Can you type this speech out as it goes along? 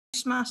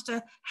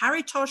Toastmaster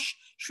Haritosh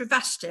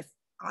Srivastav.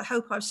 I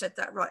hope I've said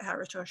that right,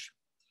 Haritosh.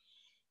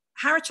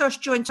 Haritosh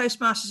joined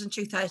Toastmasters in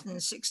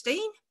 2016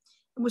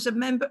 and was a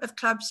member of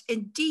clubs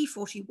in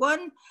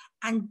D41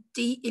 and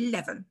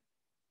D11,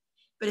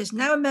 but is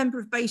now a member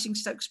of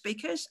Basingstoke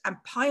Speakers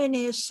and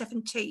Pioneers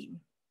 17.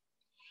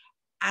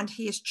 And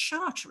he is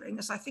chartering,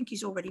 as I think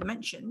he's already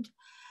mentioned,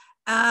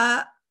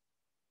 a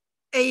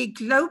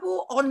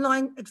global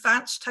online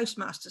advanced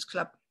Toastmasters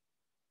club.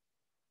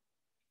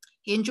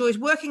 He enjoys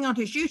working on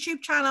his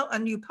YouTube channel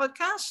and new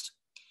podcast.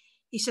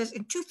 He says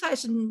in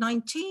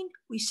 2019,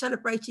 we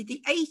celebrated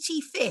the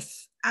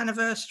 85th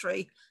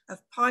anniversary of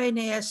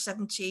Pioneer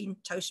 17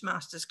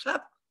 Toastmasters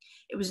Club.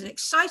 It was an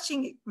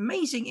exciting,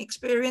 amazing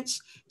experience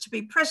to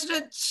be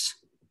president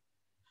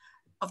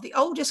of the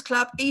oldest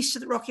club east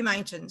of the Rocky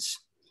Mountains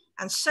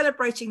and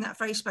celebrating that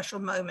very special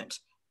moment.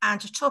 And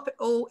to top it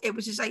all, it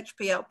was his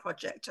HPL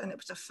project, and it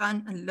was a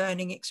fun and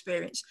learning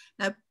experience.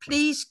 Now,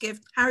 please give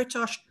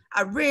Haritosh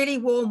a really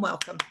warm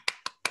welcome.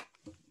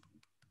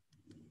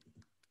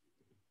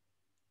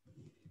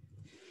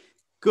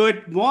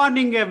 Good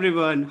morning,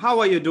 everyone. How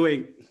are you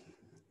doing?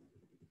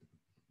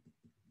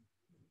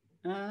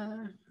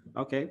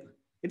 Okay,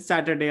 it's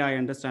Saturday, I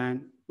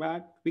understand,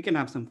 but we can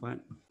have some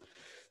fun.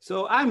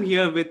 So I'm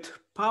here with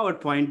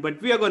PowerPoint,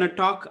 but we are going to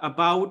talk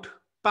about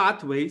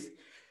pathways,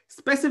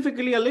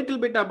 specifically a little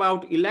bit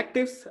about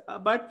electives,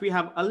 but we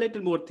have a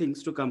little more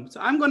things to come. So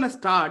I'm going to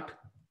start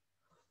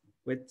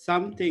with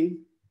something.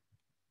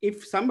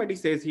 If somebody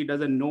says he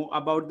doesn't know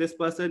about this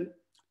person,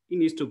 he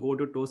needs to go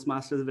to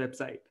Toastmasters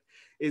website.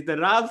 Is the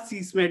Ralph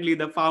C. Smedley,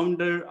 the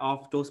founder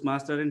of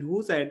Toastmaster, and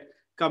who said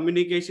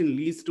communication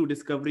leads to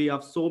discovery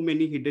of so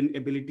many hidden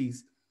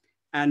abilities.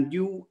 And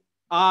you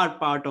are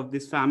part of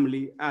this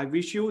family. I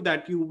wish you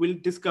that you will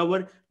discover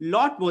a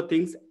lot more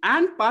things,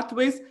 and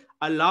pathways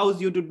allows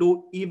you to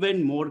do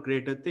even more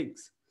greater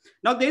things.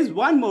 Now, there's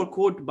one more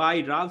quote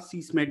by Ralph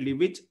C. Smedley,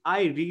 which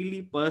I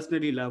really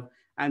personally love,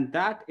 and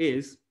that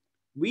is,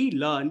 we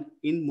learn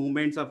in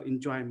moments of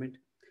enjoyment.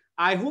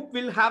 I hope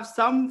we'll have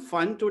some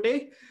fun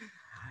today.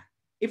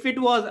 If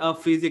it was a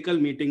physical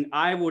meeting,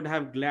 I would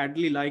have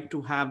gladly liked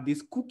to have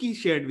this cookie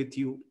shared with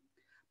you.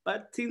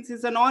 But since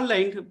it's an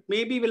online,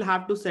 maybe we'll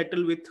have to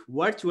settle with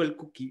virtual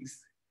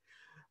cookies.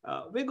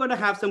 We're going to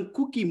have some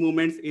cookie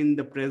moments in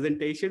the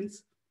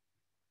presentations.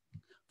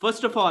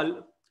 First of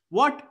all,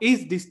 what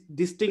is this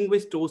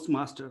distinguished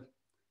Toastmaster?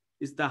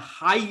 It's the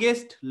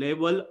highest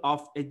level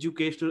of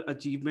educational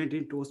achievement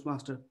in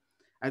Toastmaster.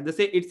 As they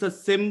say, it's a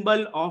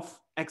symbol of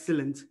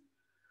excellence.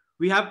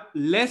 We have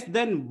less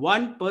than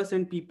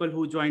 1% people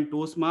who join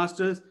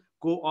Toastmasters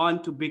go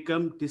on to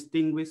become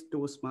distinguished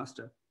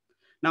Toastmaster.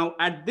 Now,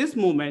 at this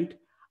moment,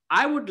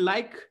 I would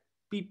like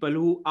people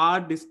who are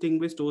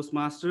distinguished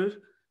Toastmasters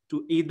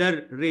to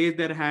either raise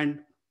their hand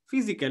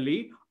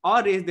physically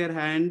or raise their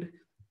hand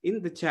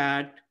in the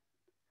chat.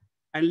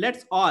 And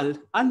let's all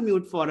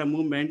unmute for a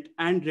moment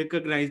and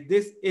recognize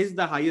this is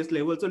the highest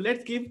level. So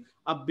let's give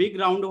a big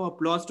round of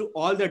applause to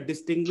all the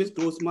distinguished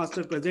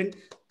Toastmasters present.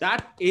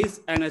 That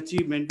is an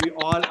achievement we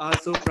all are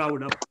so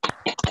proud of.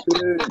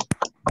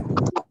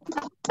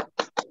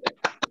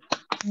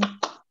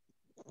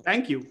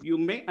 Thank you. You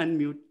may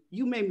unmute.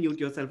 You may mute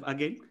yourself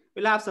again.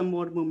 We'll have some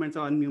more moments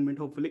of unmute,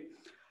 hopefully.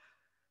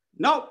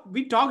 Now,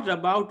 we talked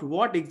about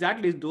what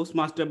exactly is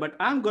Toastmaster, but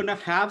I'm going to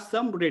have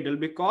some riddle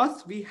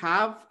because we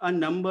have a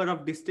number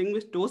of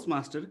distinguished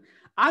Toastmasters.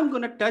 I'm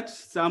going to touch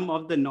some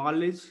of the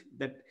knowledge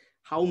that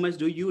how much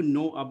do you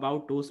know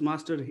about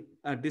Toastmaster,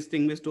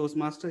 distinguished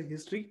Toastmaster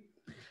history.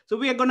 So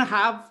we are going to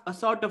have a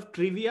sort of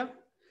trivia.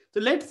 So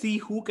let's see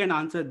who can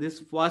answer this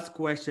first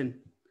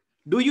question.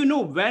 Do you know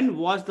when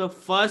was the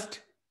first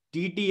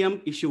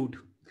DTM issued?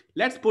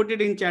 Let's put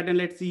it in chat and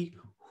let's see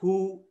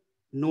who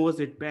knows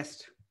it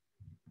best.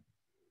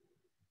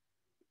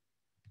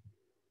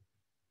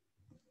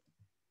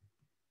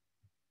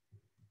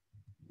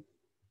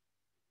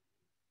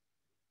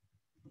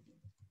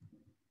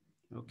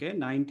 Okay,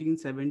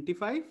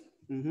 1975.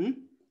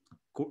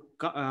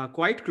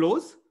 Quite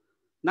close.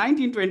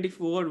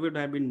 1924 would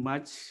have been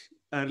much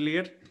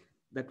earlier.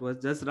 That was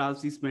just Ralph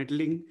C.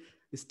 Smedley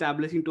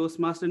establishing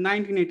Toastmaster.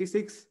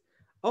 1986.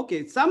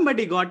 Okay,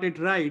 somebody got it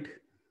right.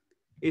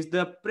 Is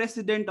the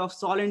president of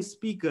Solent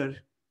Speaker.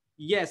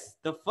 Yes,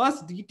 the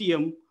first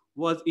DTM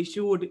was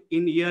issued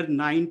in year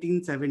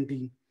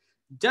 1917,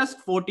 just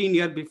 14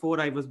 years before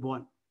I was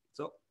born.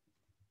 So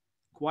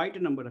quite a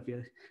number of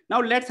years. Now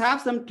let's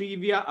have some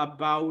trivia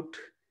about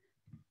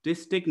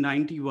District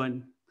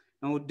 91.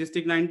 Now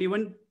District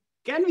 91,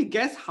 can we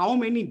guess how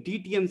many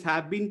DTMs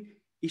have been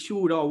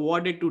issued or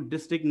awarded to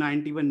District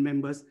 91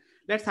 members?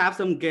 Let's have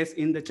some guess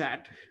in the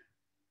chat.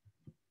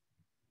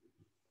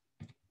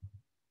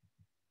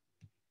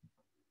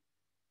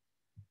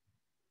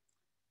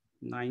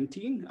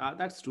 19,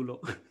 that's too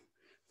low.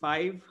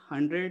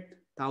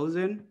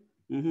 500,000.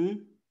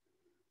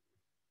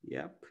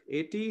 Yep,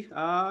 80.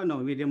 No,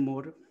 medium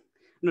more.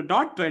 No,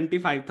 not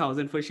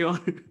 25,000 for sure.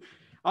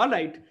 All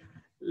right,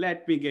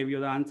 let me give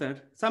you the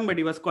answer.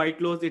 Somebody was quite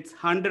close. It's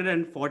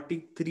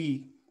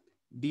 143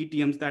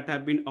 DTMs that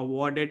have been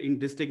awarded in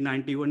District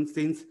 91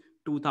 since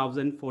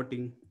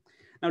 2014.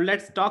 Now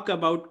let's talk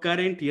about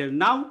current year.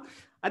 Now,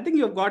 I think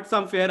you've got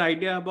some fair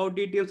idea about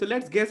DTMs. So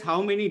let's guess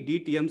how many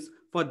DTMs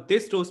for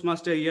this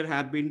Toastmaster year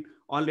have been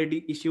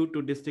already issued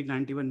to District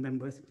 91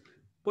 members.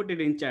 Put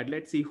it in chat.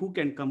 Let's see who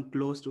can come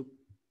close to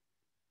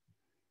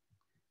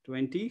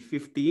 20,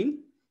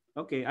 15.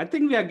 Okay, I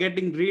think we are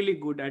getting really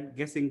good at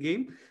guessing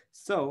game.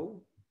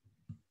 So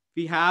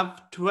we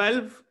have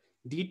 12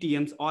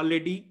 DTMs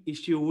already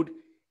issued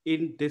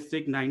in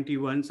District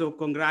 91. So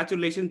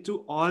congratulations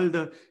to all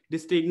the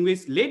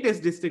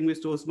latest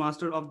distinguished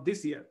Toastmaster of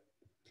this year.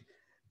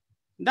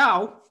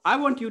 Now, I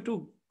want you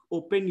to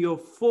open your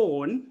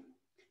phone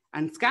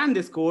and scan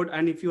this code.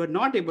 And if you are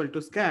not able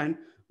to scan,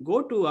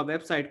 go to a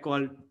website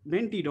called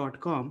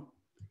menti.com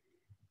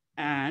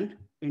and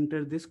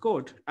enter this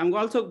code. I'm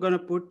also going to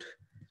put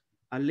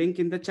a link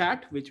in the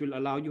chat, which will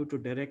allow you to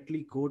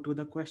directly go to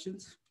the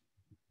questions.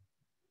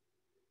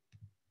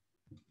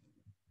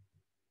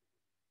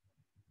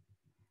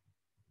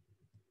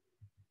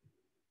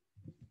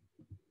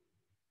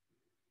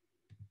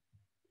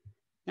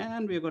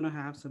 And we're going to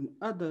have some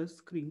other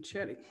screen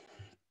sharing.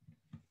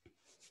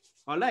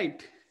 All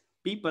right.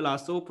 People are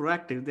so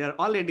proactive. They are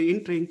already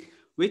entering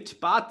which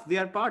path they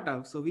are part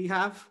of. So we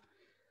have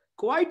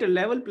quite a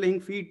level playing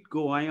field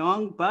going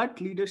on,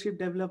 but leadership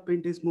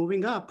development is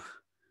moving up.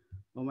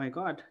 Oh my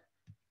God.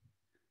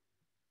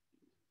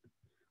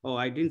 Oh,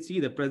 I didn't see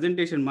the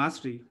presentation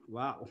mastery.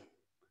 Wow.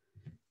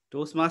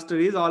 Toastmaster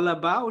is all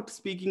about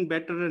speaking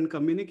better and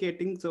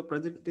communicating. So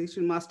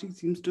presentation mastery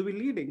seems to be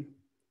leading.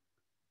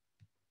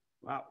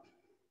 Wow.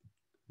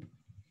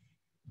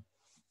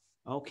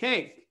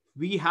 Okay.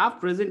 We have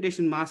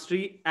presentation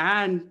mastery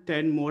and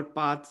 10 more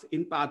paths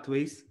in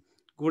pathways.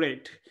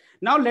 Great.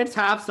 Now let's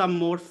have some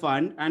more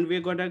fun and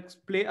we're going to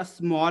play a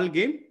small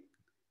game.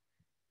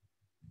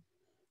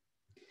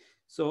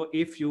 So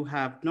if you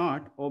have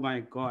not, oh my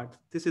God,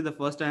 this is the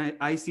first time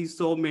I see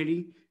so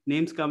many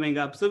names coming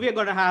up. So we're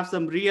going to have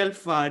some real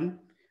fun.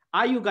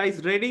 Are you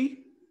guys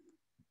ready?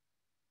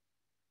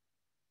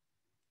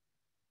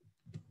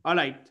 All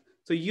right.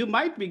 So you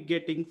might be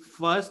getting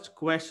first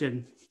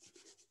question.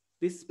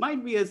 This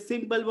might be a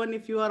simple one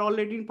if you are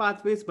already in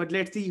pathways, but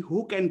let's see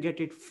who can get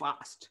it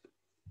fast.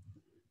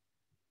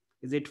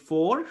 Is it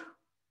 4,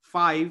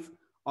 5,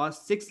 or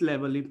 6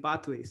 level in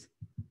pathways?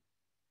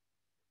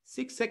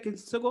 6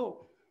 seconds to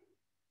go.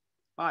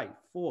 5,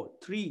 4,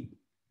 3,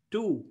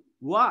 2,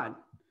 1.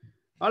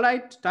 All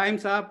right,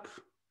 time's up.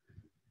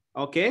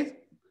 Okay.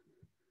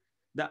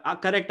 The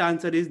correct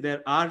answer is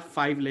there are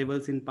 5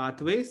 levels in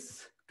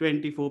pathways.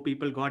 24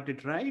 people got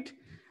it right.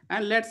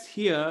 And let's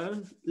see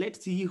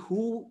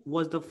who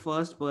was the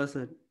first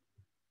person.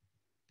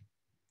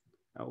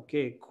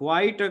 Okay,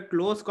 quite a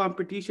close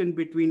competition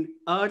between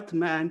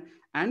Earthman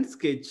and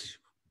Sketch.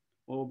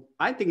 Oh,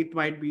 I think it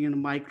might be in a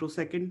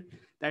microsecond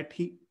that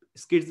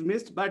Skid's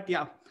missed, but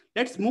yeah,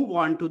 let's move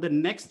on to the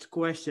next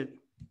question.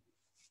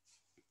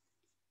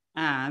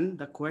 And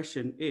the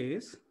question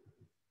is,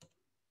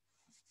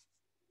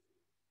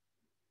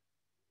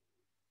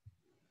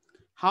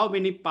 how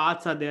many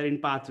paths are there in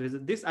pathways?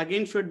 This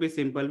again should be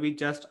simple. We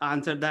just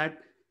answered that.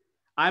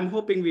 I'm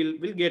hoping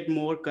we'll get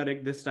more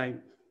correct this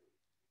time.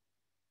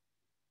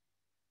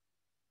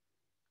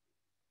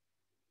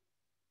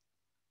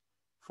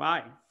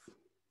 5,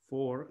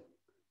 4,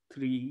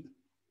 3,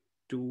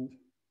 2,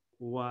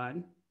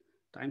 1.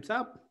 Time's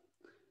up.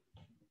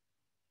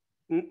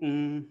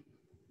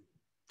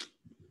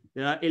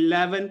 There are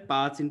 11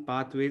 paths in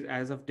pathways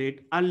as of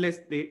date, unless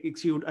they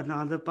issued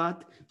another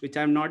path, which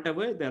I'm not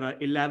aware. There are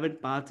 11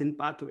 paths in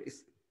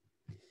pathways.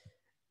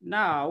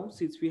 Now,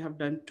 since we have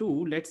done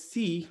 2, let's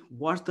see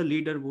what the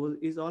leaderboard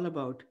is all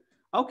about.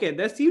 Okay,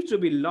 there seems to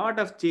be a lot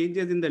of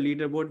changes in the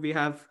leaderboard. We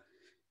have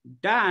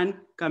Dan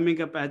coming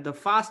up at the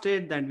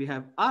fastest. Then we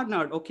have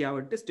Arnold. Okay,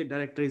 our district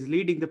director is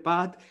leading the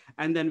path.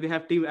 And then we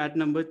have team at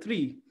number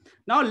 3.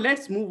 Now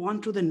let's move on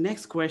to the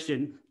next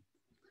question.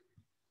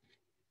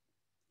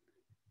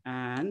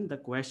 And the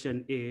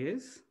question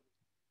is,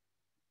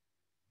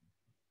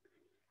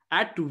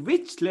 at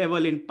which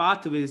level in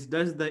pathways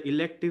does the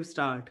elective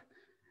start?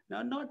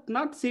 Now,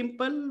 not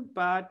simple,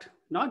 but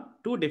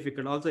not too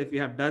difficult. Also, if you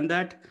have done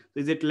that,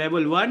 is it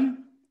level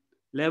 1,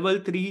 level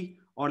 3,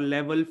 or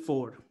level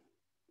 4?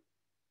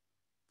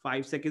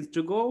 5 seconds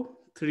to go.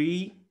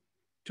 3,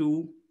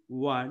 2,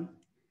 1.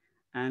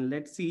 And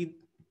let's see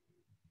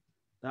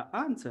the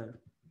answer.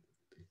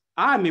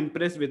 I'm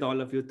impressed with all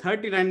of you.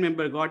 39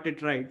 members got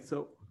it right.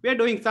 So we're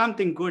doing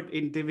something good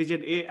in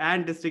Division A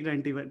and District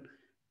 91.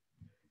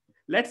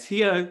 Let's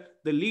hear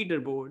the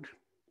leaderboard.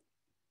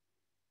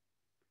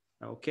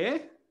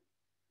 Okay.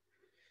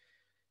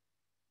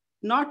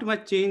 Not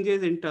much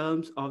changes in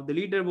terms of the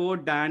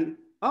leaderboard. Dan,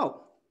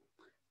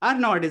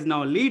 Arnold is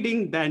now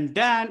leading, then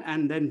Dan,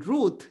 and then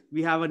Ruth.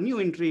 We have a new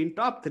entry in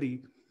top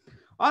 3.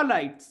 All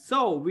right,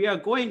 so we are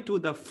going to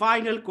the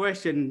final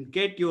question.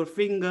 Get your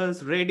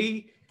fingers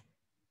ready.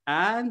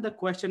 And the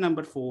question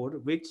number 4,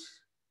 which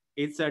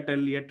is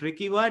certainly a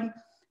tricky one.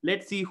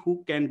 Let's see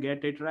who can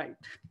get it right.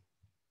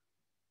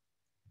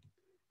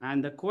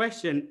 And the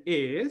question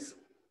is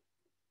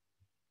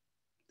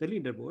the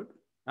leaderboard.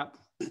 Up.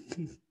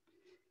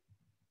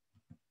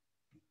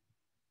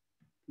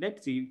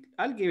 Let's see.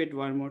 I'll give it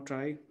one more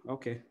try.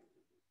 Okay.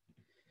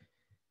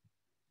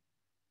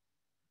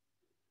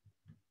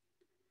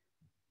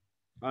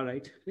 All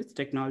right. It's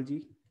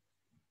technology.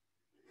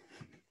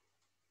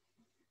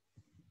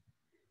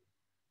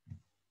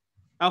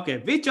 Okay.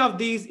 Which of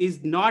these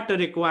is not a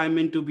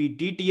requirement to be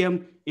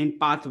DTM in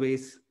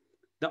pathways?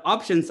 The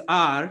options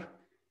are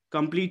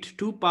complete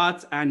 2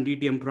 paths and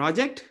DTM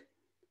project,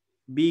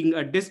 being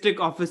a district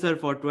officer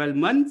for 12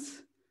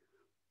 months,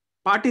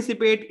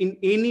 participate in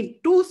any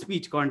 2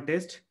 speech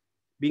contest,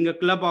 being a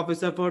club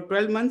officer for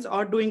 12 months,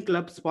 or doing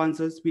club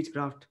sponsored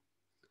speechcraft.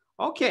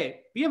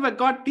 Okay, we have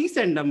got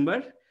decent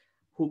number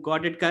who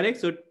got it correct.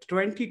 So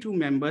 22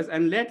 members,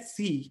 and let's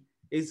see,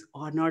 is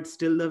or not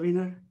still the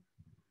winner?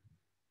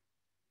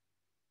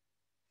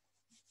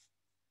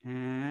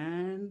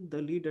 And the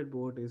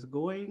leaderboard is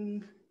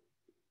going.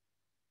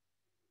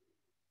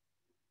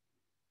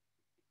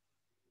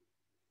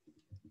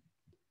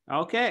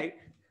 Okay,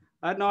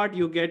 or not,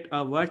 you get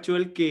a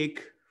virtual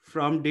cake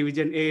from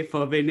Division A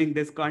for winning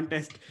this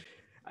contest.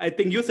 I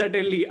think you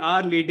certainly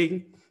are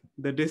leading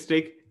the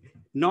district,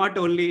 not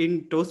only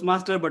in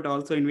Toastmaster, but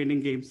also in winning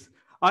games.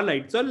 All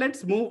right, so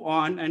let's move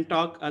on and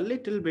talk a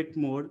little bit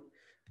more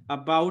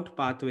about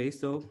pathways.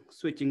 So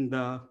switching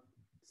the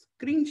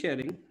screen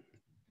sharing,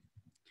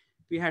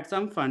 we had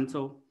some fun.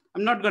 So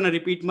I'm not going to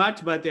repeat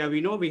much, but yeah,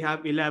 we know we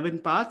have 11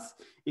 paths,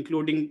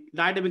 including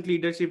dynamic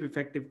leadership,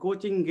 effective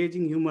coaching,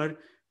 engaging humor,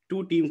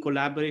 2-team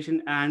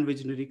collaboration, and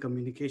visionary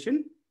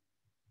communication.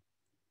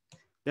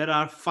 There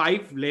are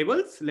 5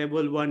 levels.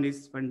 Level 1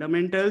 is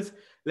fundamentals.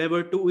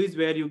 Level 2 is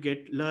where you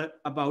get learn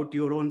about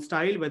your own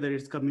style, whether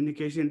it's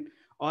communication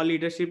or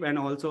leadership, and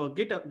also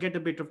get a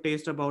bit of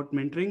taste about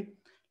mentoring.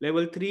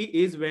 Level 3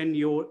 is when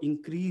you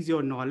increase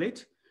your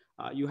knowledge.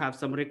 You have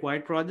some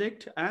required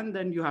project, and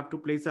then you have to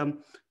play some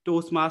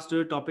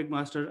Toastmaster, Topic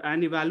Master,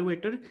 and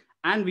Evaluator.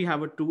 And we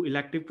have 2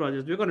 elective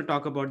projects. We're going to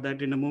talk about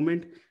that in a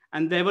moment.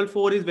 And level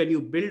 4 is when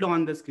you build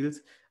on the skills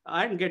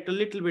and get a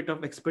little bit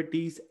of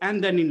expertise.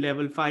 And then in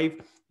level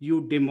 5,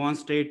 you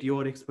demonstrate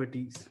your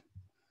expertise.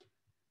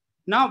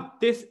 Now,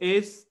 this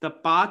is the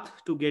path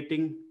to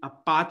getting a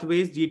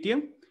pathways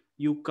GTM.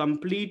 You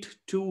complete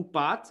 2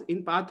 paths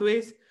in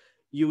pathways.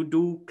 You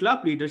do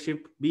club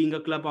leadership, being a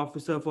club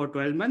officer for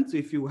 12 months.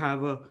 If you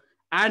have a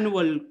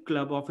annual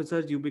club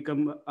officers, you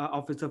become an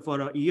officer for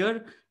a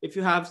year. If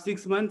you have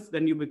 6 months,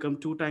 then you become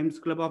 2 times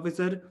club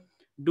officer.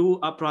 Do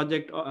a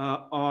project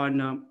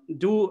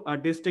do a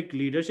district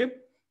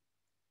leadership.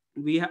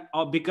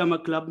 Become a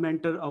club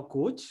mentor or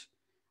coach,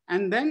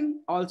 and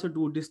then also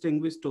do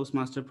distinguished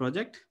Toastmaster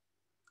project.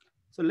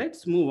 So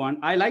let's move on.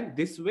 I like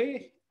this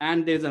way,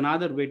 and there's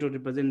another way to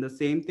represent the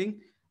same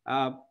thing.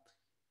 Uh,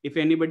 if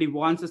anybody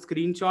wants a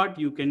screenshot,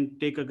 you can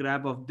take a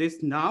grab of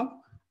this now.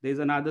 There's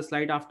another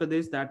slide after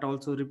this that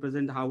also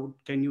represent how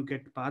can you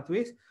get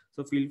pathways.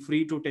 So feel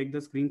free to take the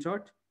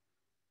screenshot.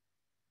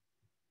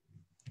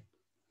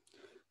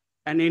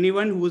 And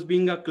anyone who's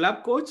being a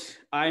club coach,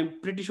 I'm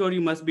pretty sure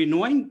you must be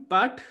knowing,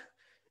 but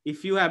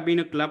if you have been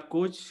a club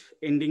coach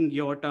ending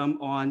your term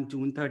on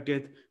June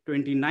 30th,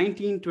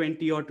 2019,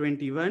 20, or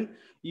 21,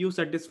 you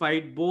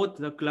satisfied both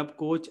the club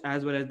coach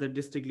as well as the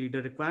district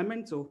leader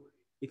requirement. So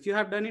if you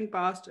have done in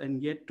past and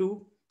yet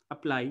to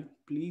apply,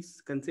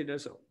 please consider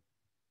so.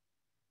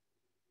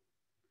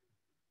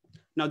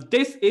 Now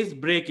this is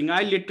breaking.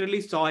 I literally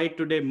saw it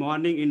today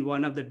morning in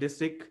one of the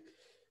district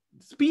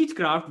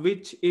speechcraft,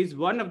 which is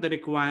one of the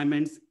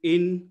requirements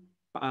in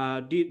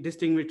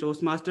Distinguished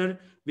Toastmaster.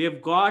 We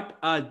have got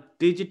a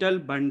digital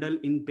bundle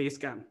in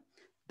Basecamp.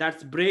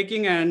 That's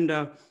breaking,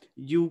 and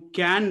you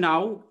can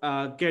now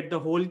get the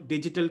whole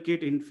digital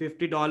kit in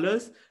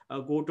 $50.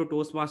 Go to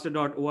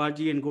toastmaster.org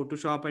and go to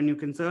shop, and you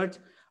can search.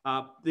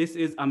 This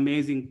is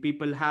amazing.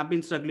 People have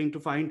been struggling to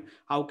find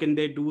how can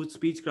they do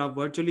speechcraft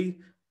virtually.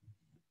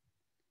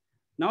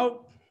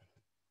 Now,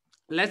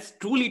 let's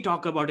truly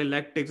talk about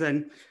electives.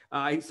 And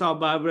I saw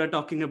Barbara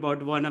talking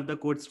about one of the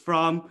quotes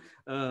from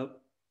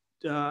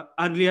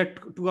earlier,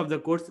 2 of the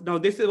quotes. Now,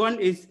 this one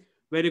is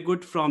very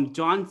good from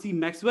John C.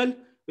 Maxwell,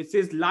 which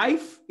says,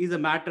 life is a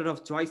matter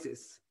of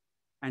choices,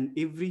 and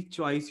every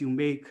choice you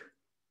make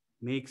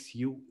makes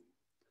you.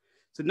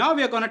 So now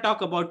we are going to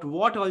talk about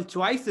what all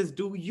choices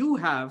do you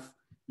have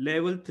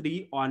level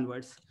 3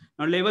 onwards.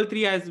 Now, level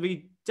 3, as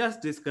we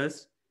just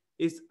discussed,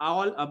 is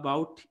all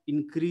about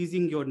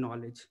increasing your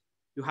knowledge.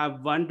 You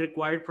have one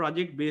required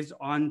project based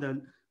on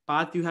the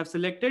path you have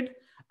selected,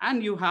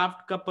 and you have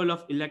a couple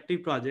of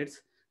elective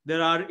projects.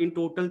 There are in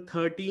total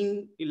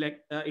 13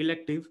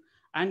 elective,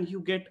 and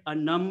you get a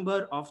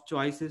number of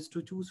choices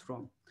to choose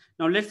from.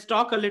 Now let's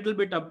talk a little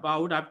bit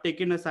about, I've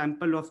taken a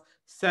sample of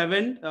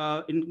 7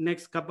 in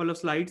next couple of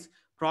slides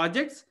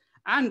projects,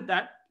 and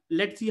that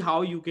let's see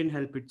how you can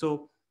help it.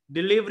 So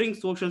delivering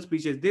social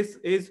speeches. This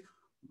is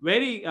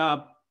very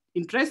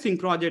interesting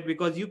project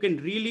because you can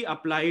really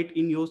apply it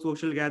in your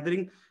social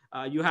gathering.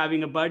 You're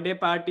having a birthday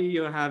party,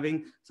 you're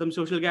having some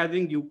social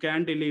gathering, you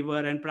can deliver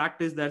and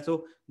practice that.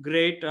 So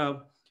great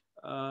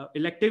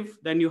elective.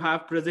 Then you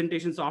have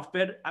presentation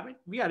software. I mean,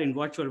 we are in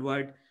virtual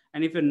world,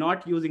 and if you're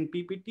not using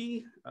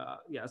PPT,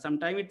 yeah,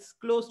 sometimes it's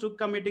close to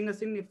committing a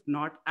sin, if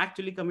not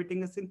actually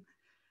committing a sin.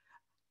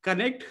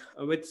 Connect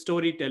with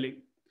storytelling.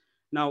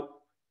 Now,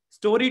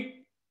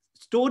 story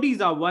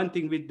stories are one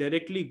thing which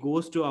directly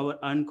goes to our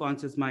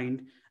unconscious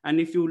mind. And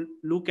if you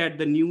look at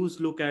the news,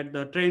 look at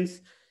the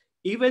trends,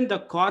 even the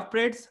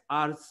corporates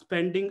are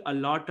spending a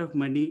lot of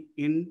money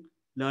in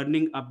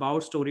learning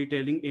about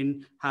storytelling,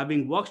 in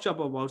having workshop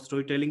about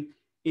storytelling.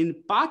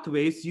 In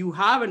Pathways, you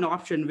have an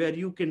option where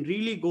you can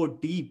really go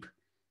deep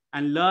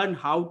and learn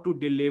how to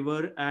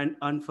deliver an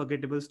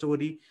unforgettable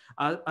story,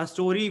 a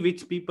story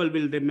which people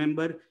will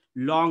remember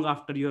long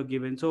after you're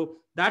given. So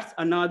that's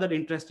another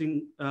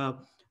interesting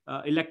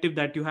elective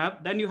that you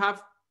have. Then you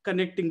have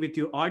connecting with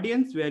your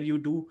audience, where you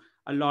do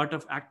a lot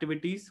of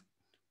activities.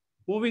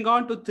 Moving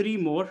on to three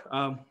more.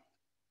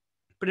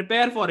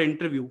 Prepare for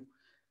interview.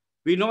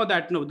 We know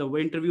that no, the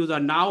interviews are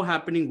now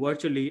happening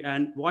virtually,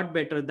 and what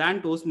better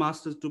than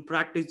Toastmasters to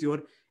practice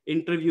your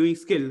interviewing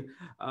skill.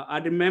 I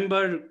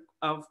remember,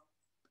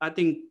 I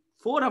think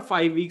 4 or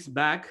 5 weeks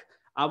back,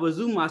 our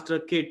Zoom master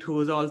Kit,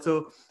 who is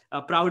also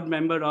a proud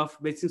member of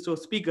Business Show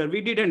Speaker,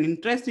 we did an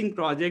interesting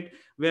project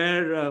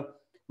where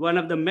one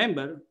of the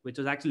member, which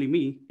was actually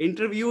me,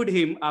 interviewed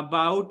him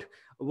about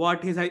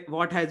what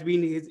has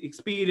been his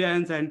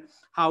experience and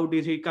how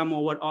did he come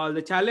over all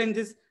the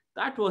challenges.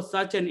 That was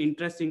such an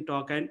interesting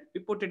talk, and we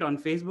put it on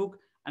Facebook,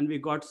 and we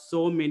got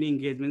so many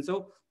engagements.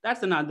 So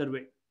that's another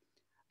way.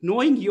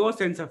 Knowing your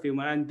sense of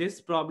humor, and this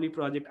probably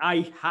project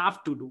I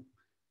have to do.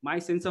 My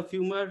sense of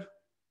humor,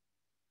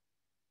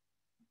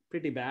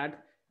 pretty bad,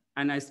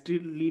 and I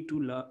still need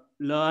to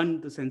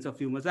learn the sense of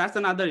humor. So that's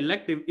another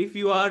elective. If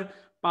you are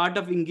part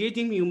of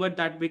engaging humor,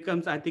 that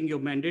becomes, I think, your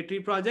mandatory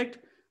project.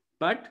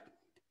 But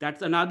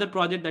that's another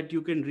project that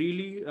you can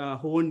really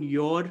hone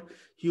your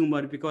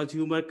humor, because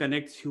humor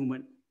connects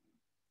human.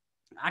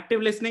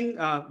 Active listening,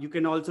 you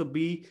can also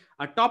be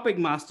a topic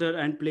master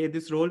and play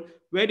this role.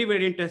 Very,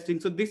 very interesting.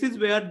 So this is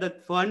where the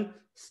fun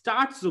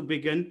starts to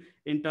begin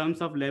in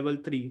terms of level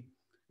 3.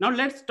 Now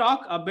let's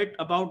talk a bit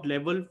about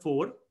level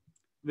 4,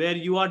 where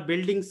you are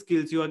building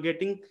skills, you are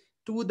getting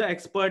to the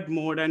expert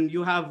mode, and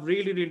you have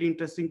really, really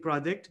interesting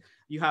project.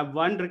 You have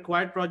one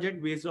required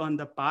project based on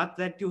the path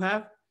that you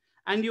have,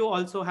 and you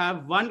also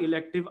have one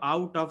elective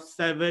out of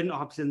 7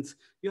 options.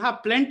 You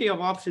have plenty of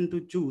option to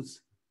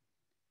choose.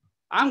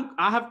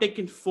 I have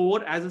taken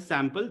 4 as a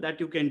sample that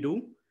you can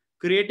do.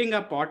 Creating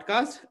a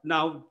podcast.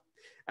 Now,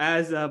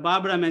 as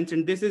Barbara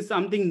mentioned, this is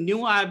something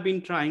new I've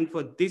been trying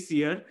for this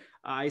year.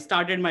 I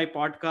started my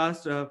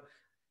podcast,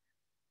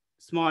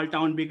 Small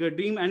Town Bigger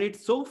Dream, and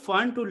it's so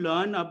fun to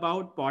learn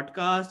about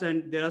podcast,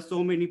 and there are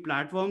so many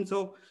platforms.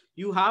 So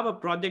you have a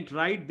project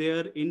right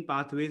there in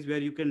Pathways where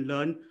you can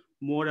learn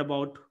more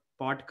about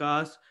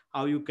podcast,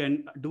 how you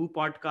can do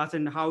podcast,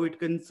 and how it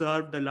can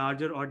serve the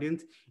larger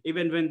audience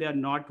even when they are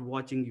not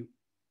watching you.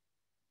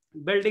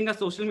 Building a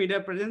social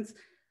media presence.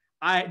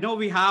 I know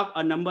we have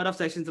a number of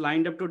sessions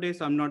lined up today,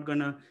 so I'm not going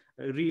to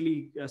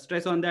really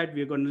stress on that.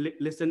 We're going to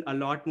listen a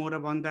lot more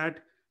about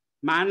that.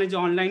 Manage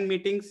online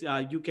meetings.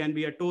 You can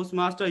be a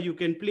Toastmaster. You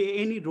can play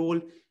any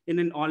role in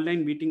an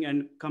online meeting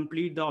and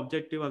complete the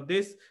objective of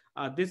this.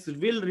 This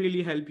will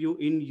really help you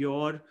in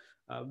your,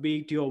 be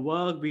it your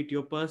work, be it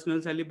your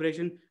personal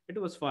celebration. It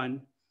was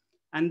fun.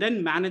 And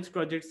then manage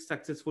projects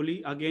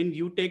successfully. Again,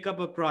 you take up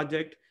a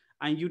project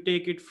and you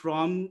take it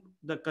from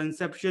the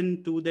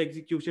conception to the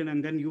execution,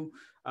 and then you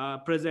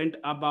present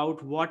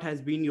about what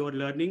has been your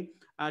learning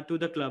to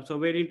the club. So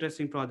very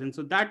interesting project.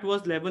 So that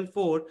was level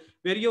 4,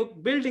 where you're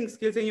building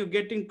skills and you're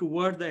getting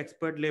towards the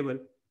expert level.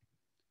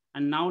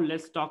 And now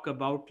let's talk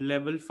about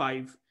level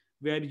 5,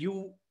 where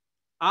you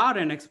are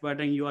an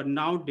expert and you are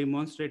now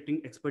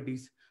demonstrating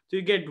expertise. So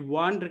you get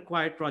one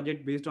required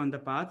project based on the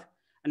path.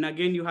 And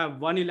again, you have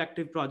one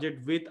elective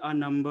project with a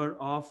number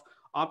of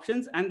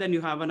options. And then you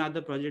have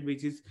another project,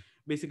 which is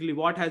basically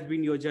what has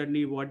been your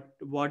journey,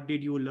 what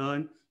did you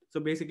learn. So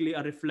basically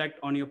a reflect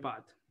on your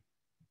path.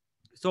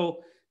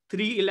 So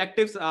 3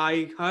 electives.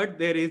 I heard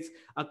there is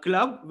a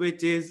club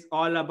which is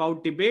all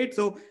about debate.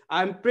 So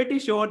I'm pretty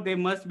sure they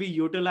must be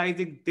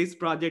utilizing this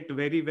project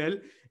very well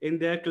in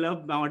their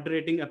club,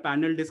 moderating a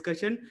panel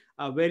discussion.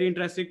 A very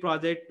interesting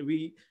project.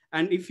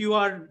 And if you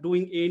are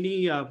doing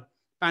any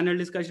panel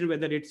discussion,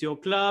 whether it's your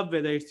club,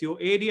 whether it's your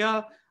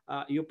area,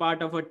 you're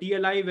part of a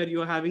TLI where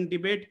you're having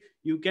debate,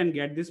 you can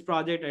get this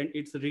project, and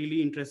it's a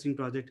really interesting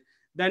project.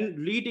 Then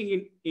leading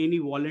in any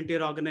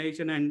volunteer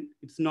organization, and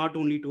it's not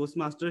only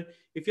Toastmaster.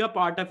 If you're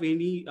part of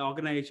any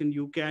organization,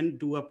 you can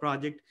do a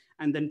project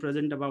and then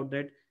present about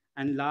that.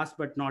 And last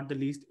but not the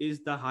least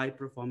is the high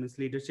performance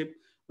leadership,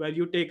 where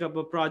you take up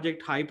a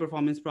project, high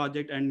performance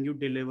project, and you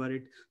deliver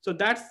it. So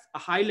that's a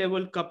high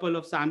level couple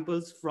of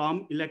samples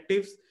from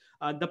electives.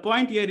 The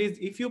point here is,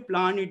 if you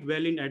plan it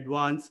well in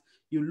advance,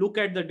 you look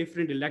at the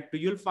different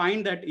electives, you'll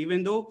find that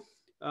even though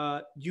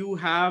you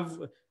have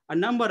a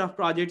number of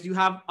projects, you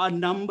have a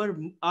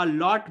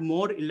lot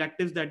more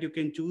electives that you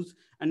can choose,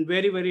 and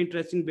very, very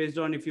interesting based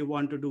on if you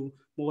want to do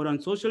more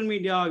on social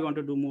media, or you want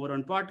to do more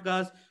on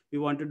podcasts, you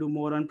want to do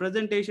more on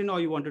presentation,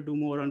 or you want to do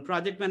more on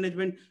project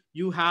management.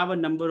 You have a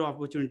number of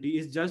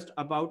opportunities. It's just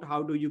about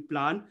how do you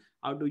plan,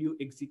 how do you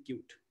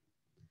execute.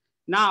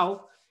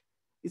 Now,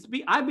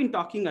 I've been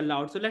talking a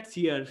lot, so let's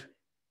hear.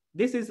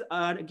 This is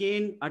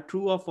again a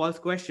true or false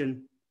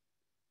question.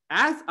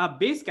 As a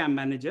base camp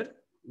manager,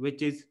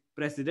 which is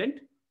president,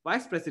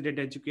 vice president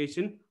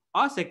education,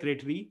 or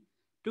secretary,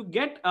 to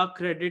get a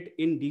credit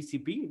in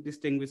DCP,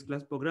 Distinguished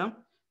Class Program,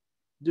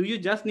 do you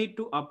just need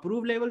to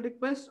approve level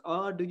request,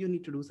 or do you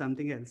need to do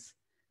something else?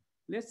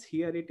 Let's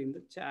hear it in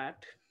the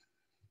chat.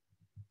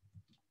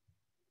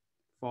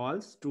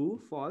 False, true,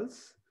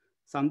 false,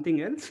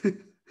 something else.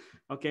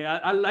 Okay,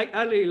 I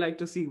really like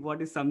to see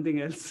what is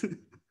something else.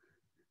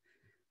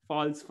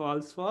 False,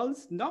 false,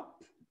 false. No.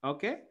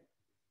 Okay,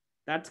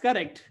 that's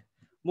correct.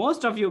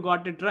 Most of you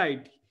got it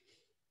right.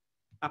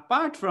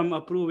 Apart from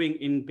approving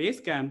in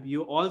Basecamp,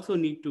 you also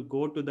need to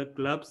go to the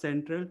Club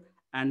Central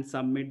and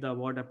submit the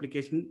award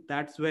application.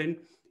 That's when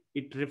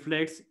it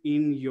reflects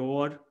in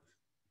your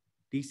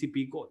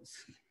DCP goals.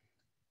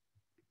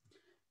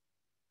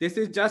 This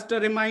is just a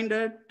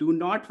reminder. Do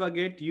not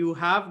forget you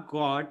have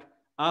got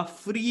a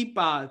free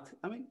path.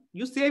 I mean,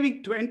 you're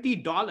saving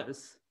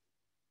 $20.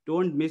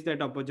 Don't miss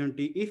that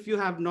opportunity. If you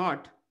have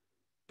not,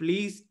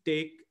 please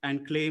take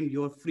and claim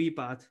your free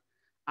path.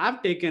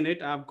 I've taken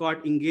it. I've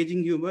got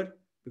engaging humor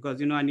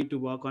because, I need to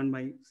work on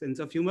my sense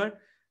of humor.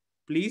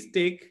 Please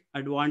take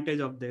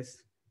advantage of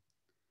this.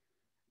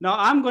 Now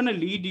I'm going to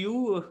lead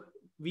you.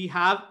 We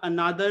have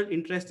another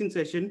interesting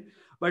session,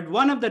 but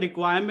one of the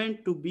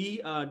requirements to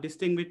be a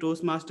distinguished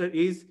Toastmaster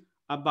is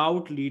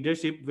about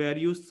leadership, where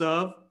you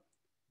serve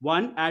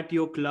one at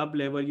your club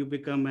level, you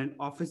become an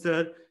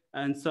officer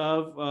and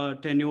serve a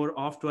tenure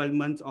of 12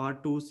 months or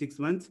 6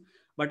 months.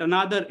 But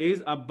another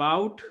is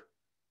about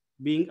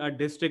being a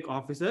district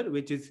officer,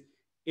 which is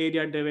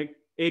area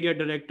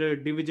director,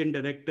 division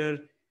director,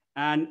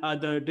 and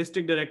other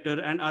district director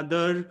and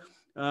other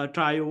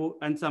trio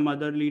and some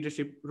other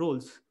leadership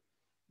roles.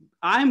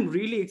 I'm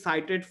really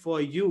excited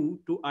for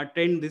you to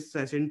attend this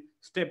session.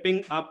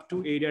 Stepping up to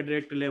area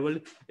director level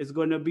is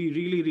going to be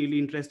really, really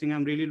interesting.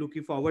 I'm really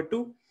looking forward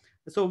to.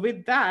 So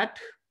with that,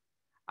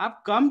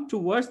 I've come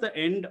towards the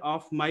end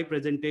of my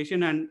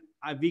presentation, and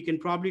we can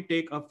probably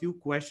take a few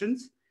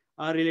questions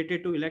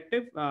related to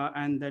elective,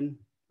 and then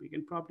we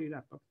can probably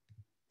wrap up.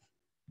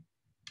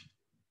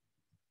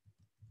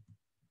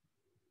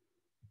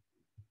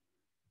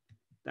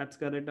 That's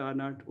correct or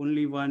not?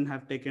 Only one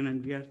have taken,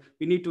 and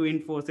we need to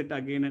enforce it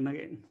again and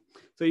again.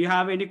 So you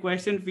have any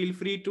question, feel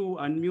free to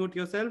unmute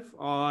yourself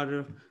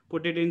or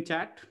put it in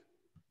chat.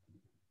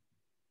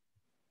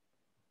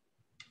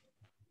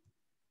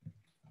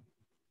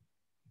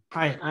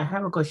 Hi, I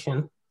have a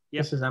question.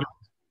 Yep. This is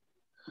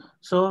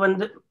so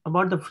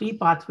about the free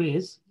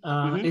pathways,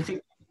 is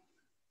it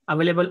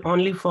available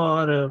only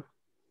for,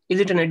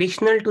 is it an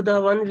additional to the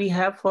one we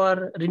have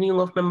for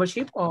renewing of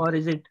membership, or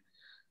is it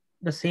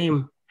the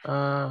same?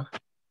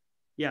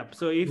 Yeah,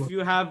 so if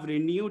you have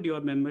renewed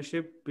your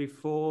membership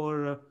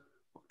before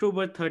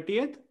October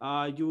 30th,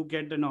 you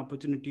get an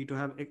opportunity to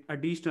have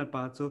additional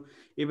paths. So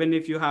even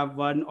if you have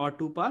 1 or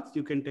 2 paths,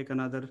 you can take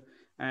another.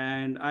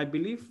 And I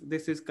believe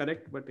this is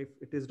correct, but if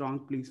it is wrong,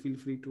 please feel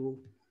free to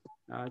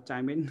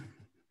chime in.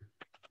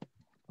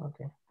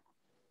 Okay.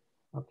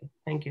 Okay.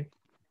 Thank you.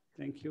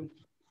 Thank you.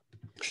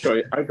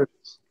 Sorry, I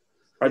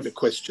have a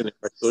question if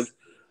I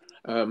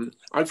could.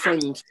 I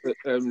find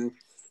that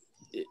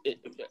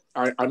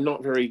I'm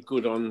not very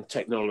good on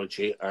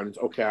technology, and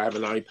okay, I have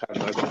an iPad.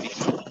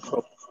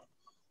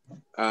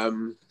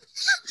 And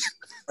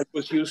I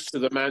was used to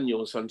the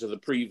manuals under the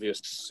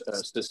previous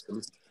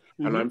system,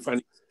 and I'm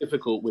finding it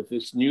difficult with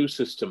this new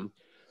system.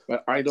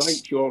 But I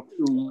liked your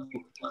 2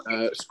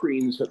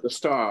 screens at the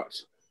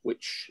start,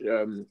 which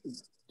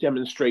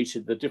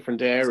demonstrated the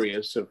different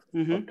areas of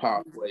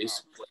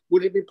pathways.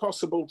 Would it be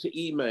possible to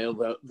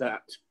email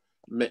that?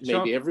 Maybe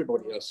sure.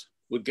 Everybody else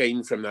would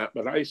gain from that,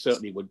 but I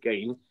certainly would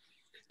gain.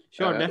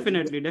 Sure,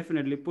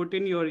 definitely. Put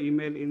in your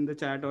email in the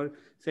chat or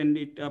send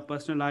it a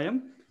personal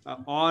IM,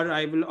 or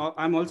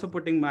I'm also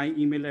putting my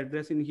email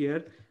address in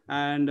here,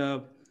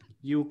 and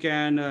you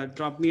can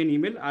drop me an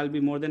email. I'll be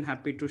more than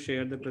happy to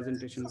share the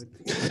presentation with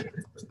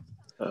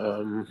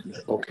you.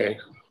 Okay.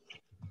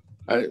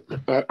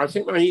 I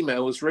think my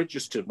email was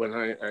registered when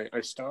I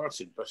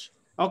started, but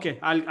okay,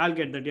 I'll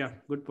get that. Yeah,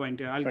 good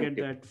point. Yeah, I'll Thank get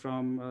you. that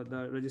from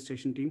the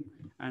registration team,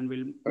 and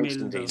we'll Thanks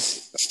mail indeed.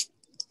 the.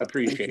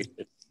 Appreciate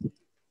it.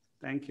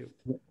 Thank you.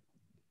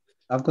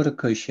 I've got a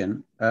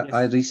question. Yes.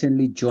 I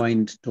recently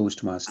joined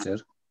Toastmaster,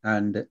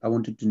 and I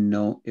wanted to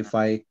know if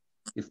I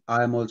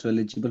am also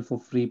eligible for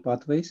free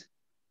pathways.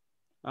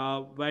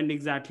 When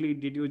exactly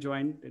did you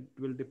join? It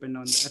will depend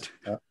on that.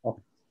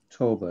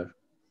 October.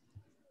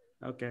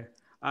 Okay.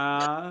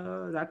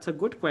 That's a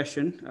good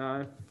question.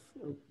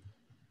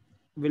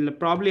 We'll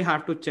probably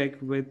have to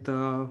check with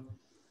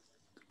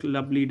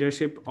club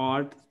leadership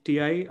or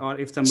TI, or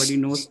if somebody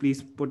knows,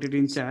 please put it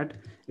in chat.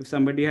 If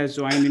somebody has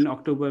joined in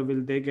October,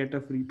 will they get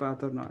a free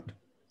path or not?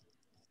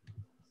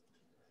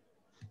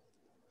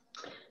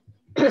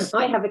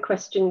 I have a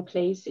question,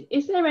 please.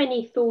 Is there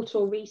any thought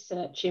or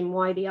research in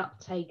why the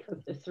uptake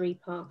of the 3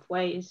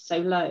 pathway is so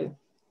low?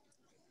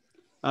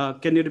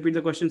 Can you repeat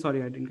the question?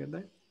 Sorry, I didn't get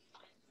that.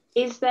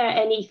 Is there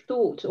any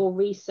thought or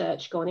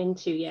research gone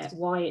into yet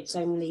why it's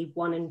only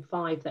 1 in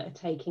 5 that are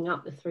taking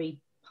up the 3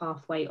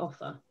 pathway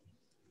offer?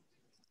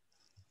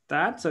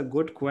 That's a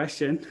good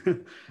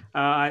question.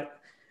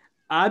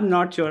 I'm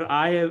not sure.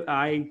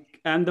 I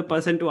am the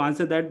person to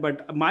answer that,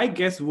 but my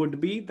guess would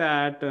be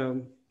that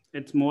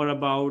it's more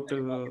about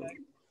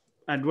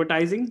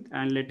advertising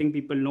and letting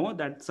people know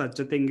that such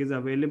a thing is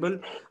available.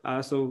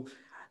 So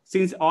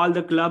since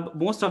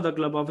most of the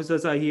club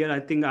officers are here, I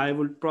think I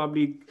would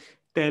probably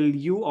tell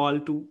you all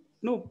to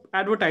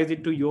advertise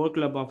it to your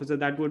club officer.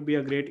 That would be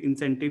a great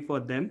incentive for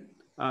them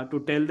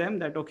to tell them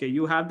that, okay,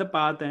 you have the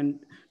path and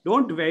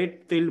don't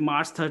wait till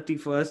March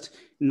 31st,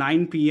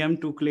 9 p.m.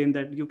 to claim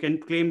that. You can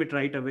claim it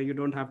right away. You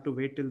don't have to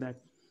wait till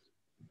that.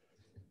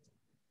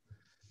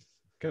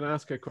 Can I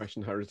ask a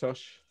question,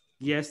 Haritosh?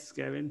 Yes,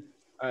 Kevin.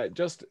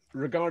 Just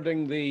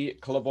regarding the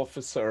club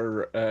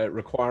officer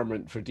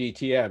requirement for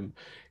DTM,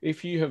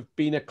 if you have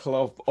been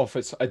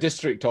a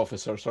district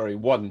officer,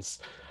 once,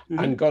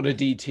 and got a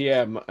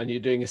DTM and you're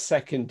doing a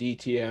second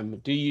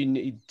DTM, do you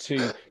need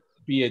to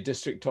be a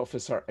district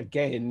officer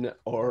again?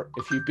 Or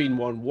if you've been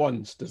one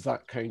once, does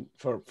that count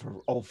for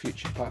all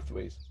future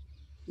pathways?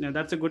 Now,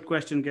 that's a good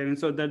question, Kevin.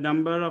 So the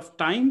number of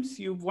times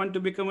you want to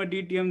become a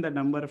DTM, the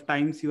number of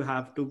times you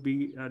have to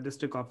be a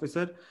district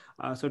officer.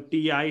 So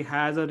TI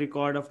has a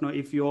record of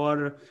if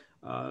your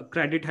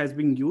credit has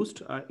been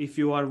used. If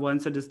you are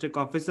once a district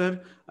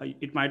officer,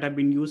 it might have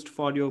been used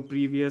for your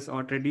previous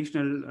or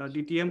traditional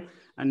DTM.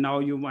 And now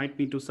you might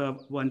need to serve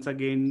once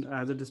again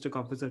as a district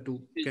officer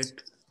to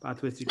get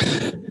pathway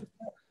CTM.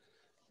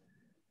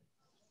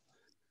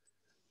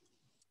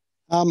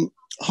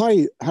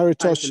 Hi,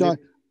 Haritosh.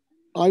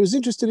 I was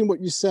interested in what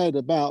you said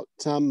about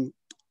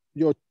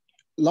your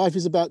life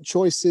is about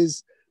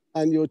choices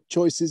and your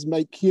choices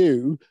make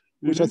you,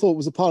 which I thought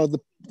was a part of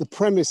the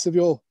premise of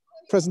your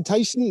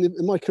presentation.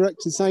 Am I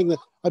correct in saying that?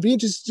 I'd be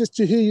interested just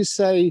to hear you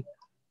say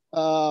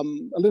a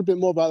little bit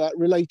more about that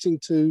relating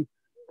to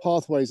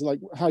pathways,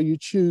 like how you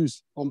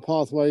choose on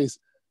pathways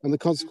and the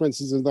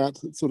consequences of that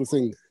sort of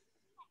thing.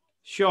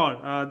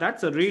 Sure.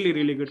 That's a really,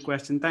 really good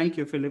question. Thank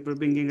you, Philip, for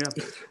bringing it up.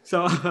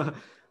 So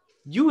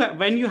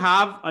when you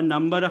have a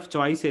number of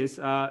choices,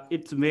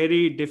 it's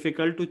very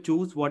difficult to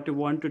choose what you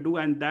want to do.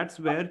 And that's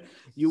where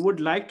you would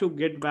like to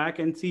get back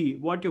and see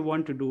what you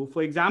want to do.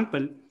 For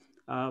example,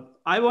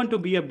 I want to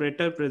be a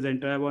better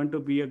presenter. I want to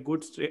be a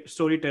good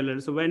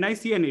storyteller. So when I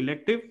see an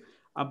elective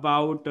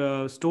about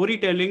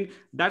storytelling,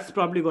 that's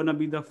probably going to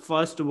be the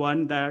first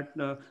one that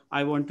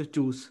I want to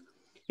choose.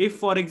 If,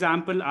 for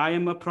example, I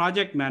am a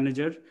project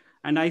manager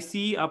and I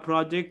see a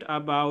project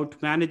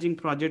about managing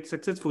projects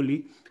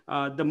successfully,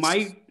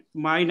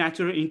 my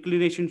natural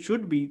inclination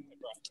should be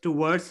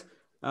towards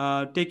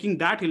taking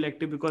that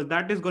elective, because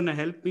that is going to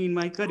help me in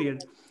my career.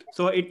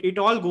 So it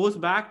all goes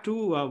back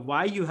to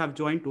why you have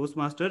joined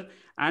Toastmaster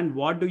and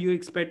what do you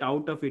expect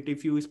out of it.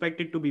 If you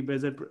expect it to be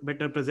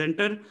better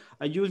presenter,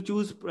 you'll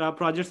choose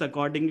projects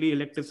accordingly,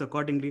 electives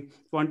accordingly. If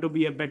you want to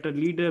be a better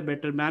leader,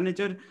 better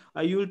manager,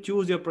 you'll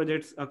choose your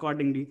projects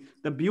accordingly.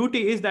 The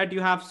beauty is that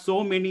you have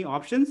so many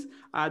options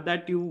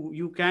that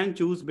you can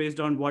choose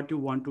based on what you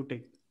want to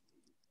take.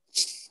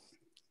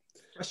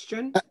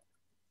 Question?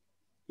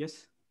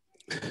 Yes.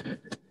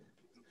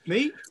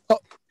 Me?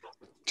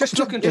 Just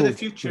looking to the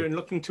future and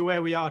looking to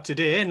where we are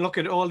today and look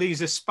at all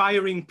these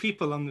aspiring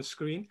people on the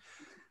screen,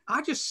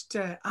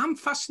 I'm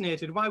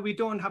fascinated why we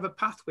don't have a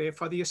pathway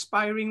for the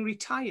aspiring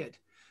retired.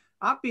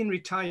 I've been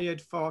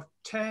retired for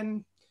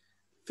 10,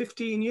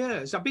 15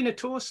 years. I've been a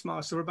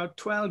Toastmaster for about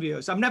 12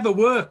 years. I've never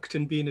worked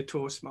and been a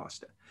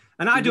Toastmaster.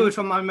 And I do it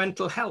for my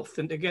mental health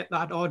and to get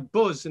that odd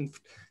buzz and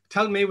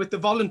tell me with the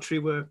voluntary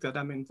work that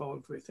I'm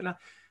involved with. And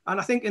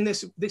I think in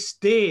this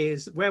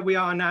days where we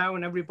are now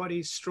and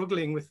everybody's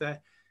struggling with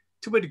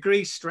to a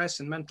degree, stress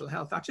and mental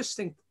health, I just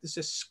think there's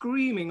a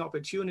screaming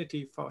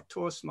opportunity for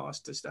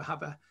Toastmasters to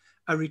have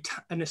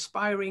an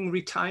aspiring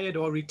retired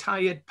or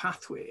retired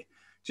pathway,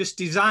 just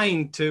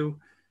designed to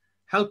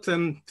help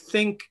them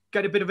think,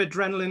 get a bit of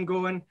adrenaline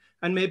going,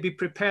 and maybe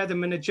prepare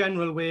them in a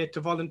general way to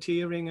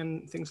volunteering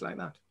and things like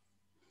that.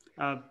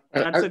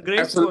 That's a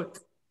great quote.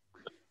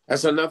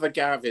 As another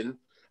Gavin,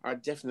 I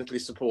definitely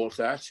support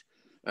that,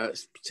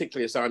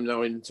 particularly as I'm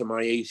now into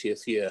my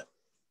 80th year.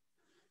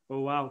 Oh,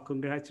 wow.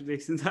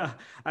 Congratulations.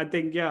 I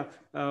think,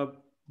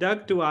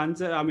 Doug, to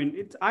answer,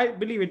 I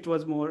believe it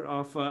was more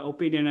of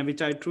opinion,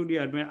 which I truly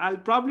admire. I'll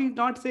probably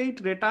not say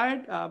it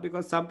retired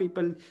because some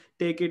people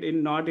take it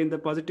not in the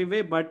positive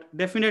way, but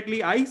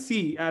definitely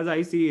as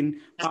I see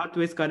in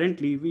Pathways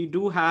currently, we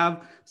do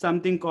have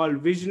something called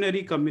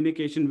visionary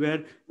communication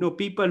where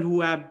people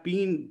who have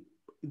been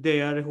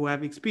there who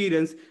have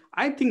experience,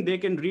 I think they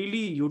can really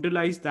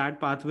utilize that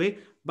pathway.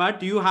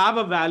 But you have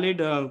a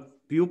valid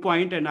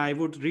viewpoint, and I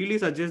would really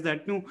suggest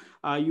that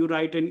you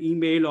write an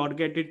email or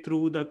get it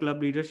through the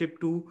club leadership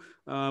to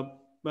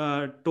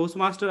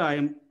Toastmaster. I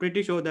am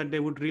pretty sure that they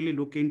would really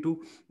look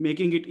into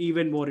making it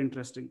even more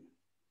interesting.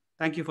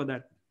 Thank you for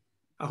that.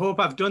 I hope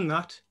I've done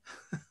that.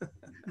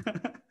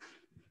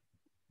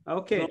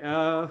 Okay,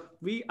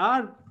 we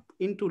are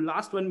into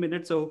last 1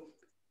 minute. So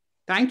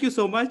thank you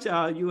so much.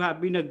 You have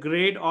been a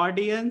great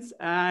audience,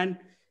 and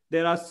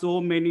there are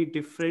so many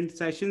different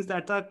sessions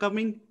that are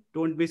coming.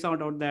 Don't miss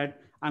out on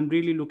that. I'm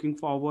really looking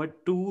forward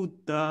to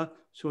the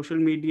social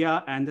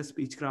media and the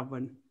Speechcraft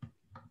one.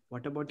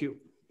 What about you?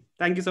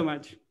 Thank you so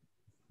much.